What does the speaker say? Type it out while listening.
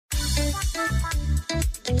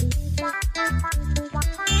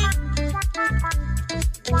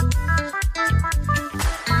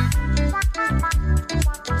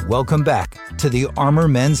Welcome back to the Armor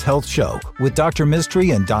Men's Health Show with Dr.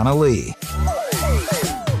 Mistry and Donna Lee.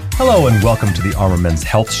 Hello and welcome to the Armor Men's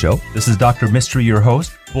Health Show. This is Dr. Mistry, your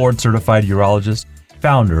host, board-certified urologist,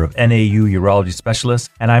 founder of NAU Urology Specialists,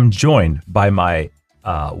 and I'm joined by my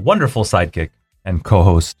wonderful sidekick and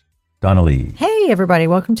co-host, Donna Lee. Hey, everybody.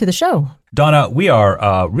 Welcome to the show. Donna, we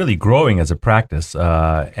are really growing as a practice.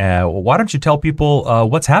 Why don't you tell people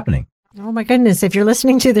what's happening? Oh, my goodness. If you're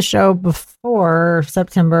listening to the show before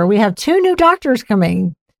September, we have 2 new doctors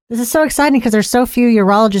coming. This is so exciting because there's so few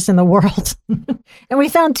urologists in the world. And we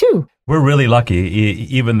found 2. We're really lucky.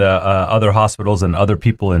 Even the other hospitals and other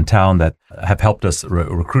people in town that have helped us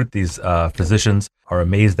recruit these physicians are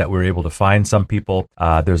amazed that we're able to find some people.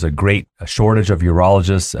 There's a great shortage of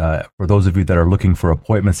urologists. For those of you that are looking for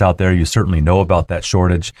appointments out there, you certainly know about that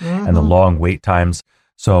shortage and the long wait times.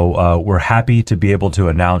 So we're happy to be able to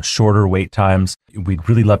announce shorter wait times. We'd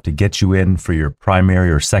really love to get you in for your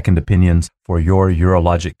primary or second opinions for your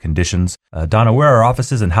urologic conditions. Donna, where are our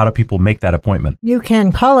offices and how do people make that appointment? You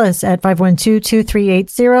can call us at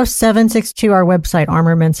 512-238-0762, our website,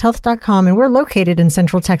 armormenshealth.com. And we're located in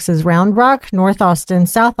Central Texas, Round Rock, North Austin,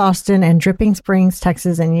 South Austin, and Dripping Springs,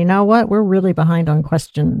 Texas. And you know what? We're really behind on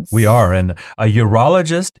questions. We are. And a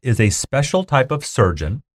urologist is a special type of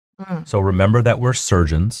surgeon. So remember that we're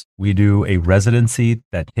surgeons. We do a residency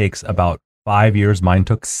that takes about 5 years. Mine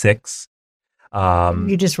took 6.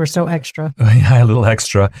 You just were so extra. Yeah, a little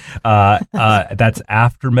extra. That's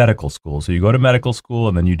after medical school. So you go to medical school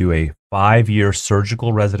and then you do a 5-year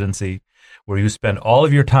surgical residency where you spend all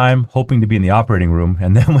of your time hoping to be in the operating room.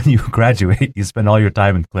 And then when you graduate, you spend all your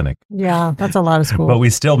time in clinic. Yeah, that's a lot of school. But we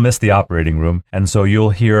still miss the operating room. And so you'll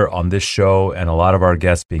hear on this show and a lot of our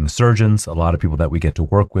guests being surgeons, a lot of people that we get to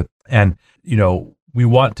work with. And, you know, we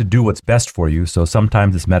want to do what's best for you. So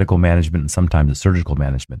sometimes it's medical management and sometimes it's surgical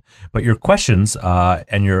management. But your questions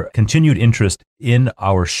and your continued interest in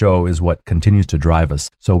our show is what continues to drive us.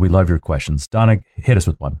 So we love your questions. Donna, hit us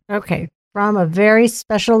with one. Okay. From a very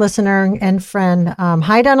special listener and friend.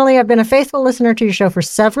 Hi, Donna Lee. I've been a faithful listener to your show for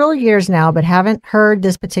several years now, but haven't heard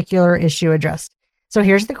this particular issue addressed. So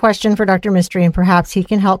here's the question for Dr. Mistry, and perhaps he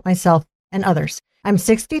can help myself and others. I'm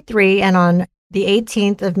 63, and on the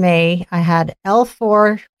 18th of May, I had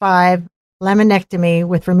L4-5 laminectomy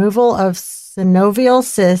with removal of synovial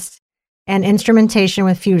cysts and instrumentation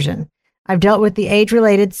with fusion. I've dealt with the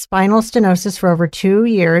age-related spinal stenosis for over 2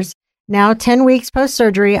 years. Now, 10 weeks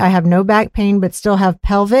post-surgery, I have no back pain, but still have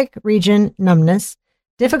pelvic region numbness,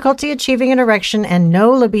 difficulty achieving an erection, and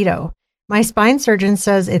no libido. My spine surgeon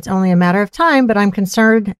says it's only a matter of time, but I'm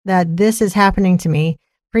concerned that this is happening to me.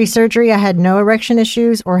 Pre-surgery, I had no erection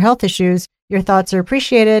issues or health issues. Your thoughts are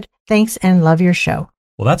appreciated. Thanks and love your show.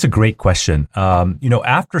 Well, that's a great question.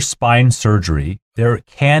 After spine surgery, there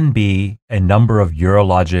can be a number of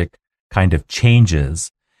urologic kind of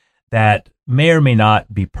changes that may or may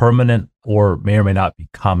not be permanent or may not be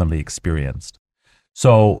commonly experienced.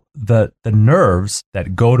 So the nerves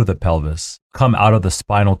that go to the pelvis come out of the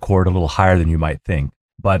spinal cord a little higher than you might think.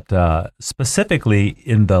 But specifically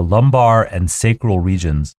in the lumbar and sacral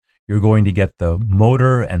regions, you're going to get the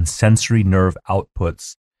motor and sensory nerve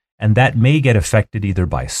outputs. And that may get affected either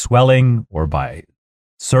by swelling or by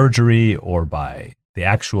surgery or by the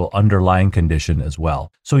actual underlying condition as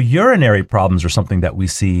well. So urinary problems are something that we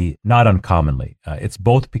see not uncommonly. It's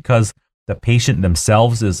both because the patient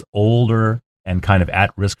themselves is older and kind of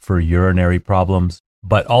at risk for urinary problems,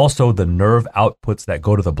 but also the nerve outputs that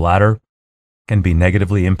go to the bladder can be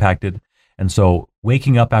negatively impacted. And so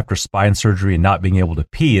waking up after spine surgery and not being able to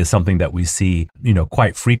pee is something that we see,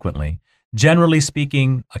 quite frequently. Generally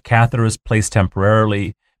speaking, a catheter is placed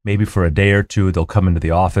temporarily. Maybe for a day or two, they'll come into the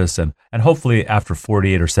office and hopefully after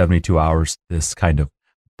 48 or 72 hours, this kind of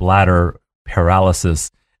bladder paralysis,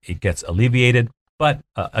 it gets alleviated. But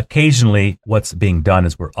occasionally what's being done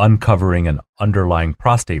is we're uncovering an underlying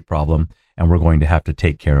prostate problem and we're going to have to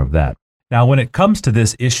take care of that. Now, when it comes to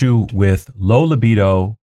this issue with low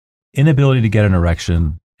libido, inability to get an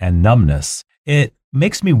erection, and numbness, it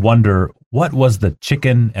makes me wonder what was the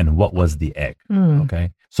chicken and what was the egg, okay?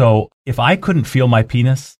 So if I couldn't feel my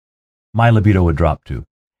penis, my libido would drop too.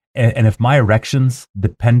 And if my erections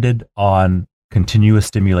depended on continuous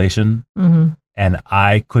stimulation and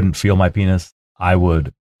I couldn't feel my penis, I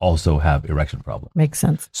would also have erection problems. Makes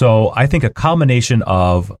sense. So I think a combination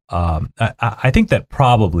of, I think that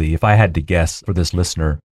probably, if I had to guess for this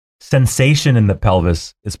listener, sensation in the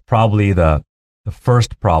pelvis is probably the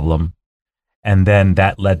first problem. And then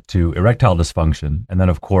that led to erectile dysfunction. And then,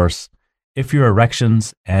 of course, if your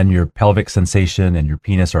erections and your pelvic sensation and your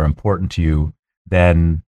penis are important to you,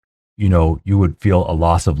 then, you would feel a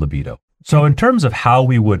loss of libido. So in terms of how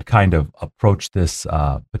we would kind of approach this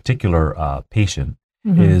particular patient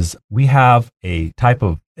is we have a type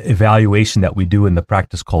of evaluation that we do in the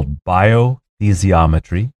practice called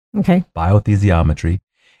biothesiometry. Okay. Biothesiometry.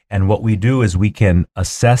 And what we do is we can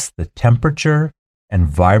assess the temperature and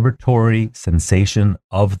vibratory sensation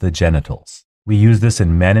of the genitals. We use this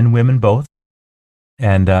in men and women both.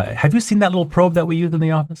 And have you seen that little probe that we use in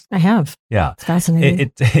the office? I have. Yeah. It's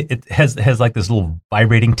fascinating. It has like this little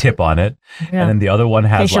vibrating tip on it. Yeah. And then the other one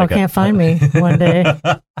has in case y'all can't find me one day.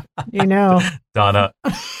 Donna,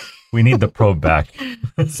 we need the probe back.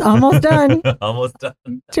 It's almost done. Almost done.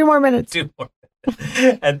 2 more minutes. 2 more.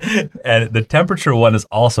 And the temperature one is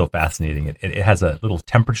also fascinating. It has a little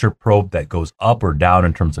temperature probe that goes up or down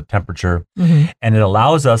in terms of temperature. And it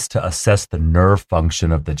allows us to assess the nerve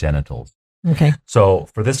function of the genitals. Okay. So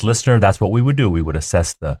for this listener, that's what we would do. We would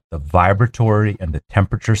assess the vibratory and the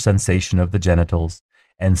temperature sensation of the genitals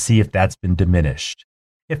and see if that's been diminished.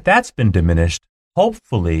 If that's been diminished,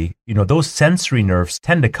 hopefully, those sensory nerves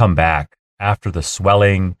tend to come back after the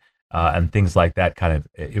swelling and things like that kind of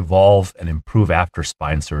evolve and improve after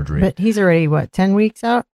spine surgery. But he's already, 10 weeks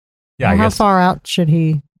out? Yeah. How far out should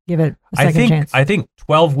he give it a second chance? I think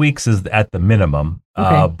 12 weeks is at the minimum,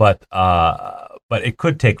 okay. But it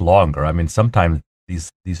could take longer. I mean, sometimes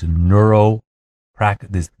these neurologic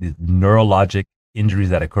injuries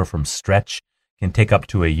that occur from stretch can take up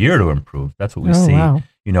to a year to improve. That's what we see, wow.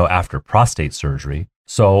 After prostate surgery.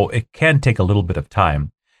 So it can take a little bit of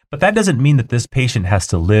time. But that doesn't mean that this patient has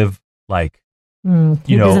to live like,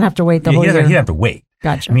 he doesn't have to wait the whole year. He doesn't have to wait.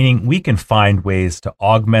 Gotcha. Meaning we can find ways to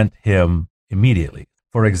augment him immediately.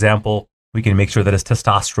 For example, we can make sure that his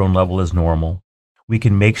testosterone level is normal. We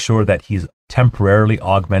can make sure that he's temporarily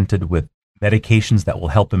augmented with medications that will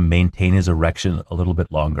help him maintain his erection a little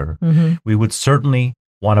bit longer. We would certainly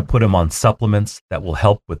want to put him on supplements that will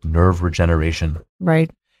help with nerve regeneration.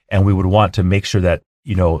 Right. And we would want to make sure that,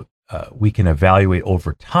 we can evaluate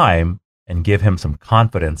over time and give him some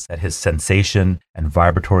confidence that his sensation and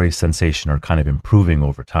vibratory sensation are kind of improving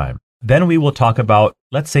over time. Then we will talk about,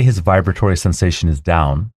 let's say his vibratory sensation is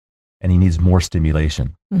down and he needs more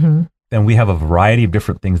stimulation. Then we have a variety of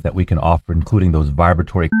different things that we can offer, including those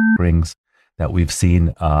vibratory rings that we've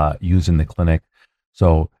seen used in the clinic.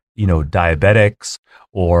 So, diabetics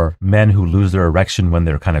or men who lose their erection when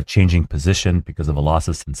they're kind of changing position because of a loss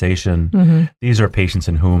of sensation. These are patients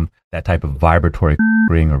in whom that type of vibratory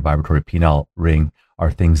ring or vibratory penile ring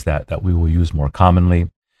are things that we will use more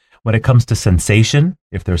commonly. When it comes to sensation,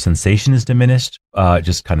 if their sensation is diminished,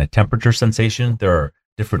 just kind of temperature sensation, there are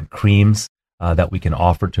different creams that we can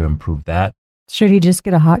offer to improve that. Should he just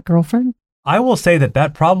get a hot girlfriend? I will say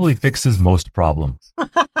that probably fixes most problems,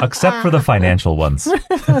 except for the financial ones.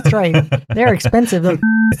 That's right. They're expensive.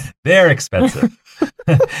 They're expensive.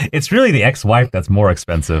 It's really the ex-wife that's more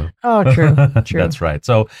expensive. Oh, true. That's right.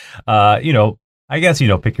 So, I guess,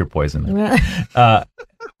 pick your poison.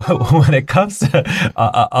 When it comes to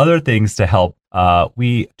other things to help,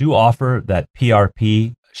 we do offer that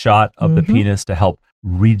PRP shot of the penis to help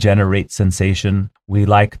regenerate sensation. We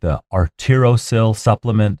like the Arterosil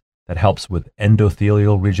supplement that helps with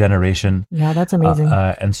endothelial regeneration. Yeah, that's amazing.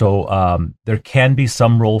 And so there can be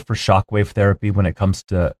some role for shockwave therapy when it comes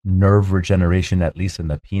to nerve regeneration, at least in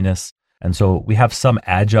the penis. And so we have some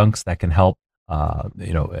adjuncts that can help,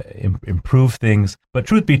 improve things. But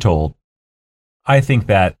truth be told, I think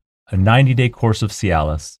that a 90-day course of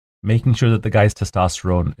Cialis, making sure that the guy's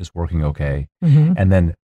testosterone is working okay, and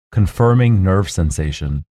then confirming nerve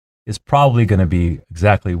sensation is probably going to be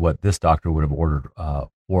exactly what this doctor would have ordered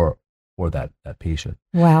for that patient.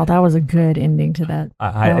 Wow, that was a good ending to that.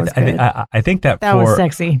 I think that was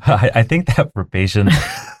sexy. I think that for patients,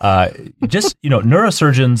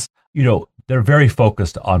 neurosurgeons, they're very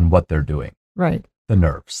focused on what they're doing. Right. The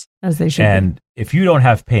nerves. As they should. And if you don't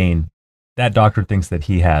have pain, that doctor thinks that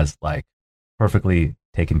he has perfectly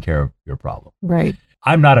taken care of your problem. Right.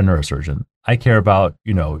 I'm not a neurosurgeon. I care about,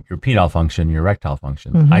 your penile function, your erectile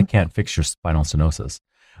function. I can't fix your spinal stenosis.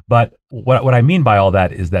 But what I mean by all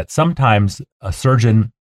that is that sometimes a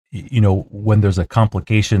surgeon, when there's a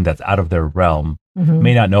complication that's out of their realm,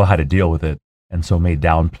 may not know how to deal with it, and so may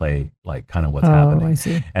downplay kind of what's happening. I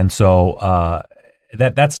see. And so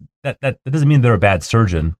that doesn't mean they're a bad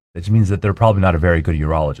surgeon. That means that they're probably not a very good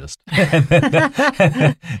urologist.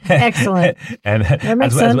 Excellent. And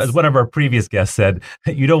as one of our previous guests said,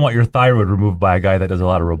 you don't want your thyroid removed by a guy that does a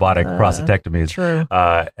lot of robotic prostatectomies. True.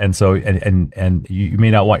 And so, and you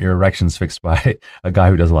may not want your erections fixed by a guy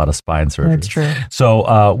who does a lot of spine surgery. That's true.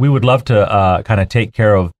 So we would love to kind of take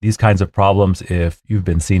care of these kinds of problems if you've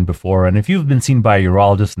been seen before. And if you've been seen by a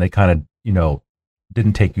urologist and they kind of,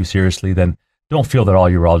 didn't take you seriously, then don't feel that all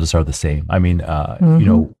urologists are the same. I mean,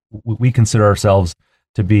 we consider ourselves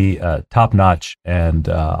to be top-notch and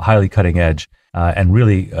highly cutting edge, and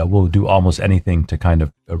really will do almost anything to kind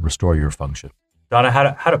of restore your function. Donna,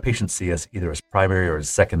 how do patients see us, either as primary or as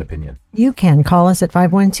second opinion? You can call us at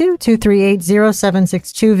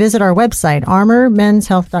 512-238-0762. Visit our website,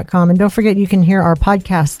 armormenshealth.com. And don't forget, you can hear our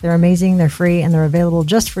podcasts. They're amazing, they're free, and they're available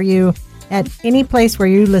just for you at any place where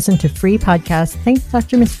you listen to free podcasts. Thanks,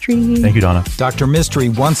 Dr. Mistry. Thank you, Donna. Dr.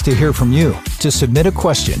 Mistry wants to hear from you. To submit a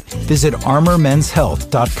question, visit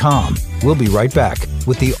armormenshealth.com. We'll be right back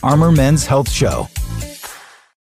with the Armor Men's Health Show.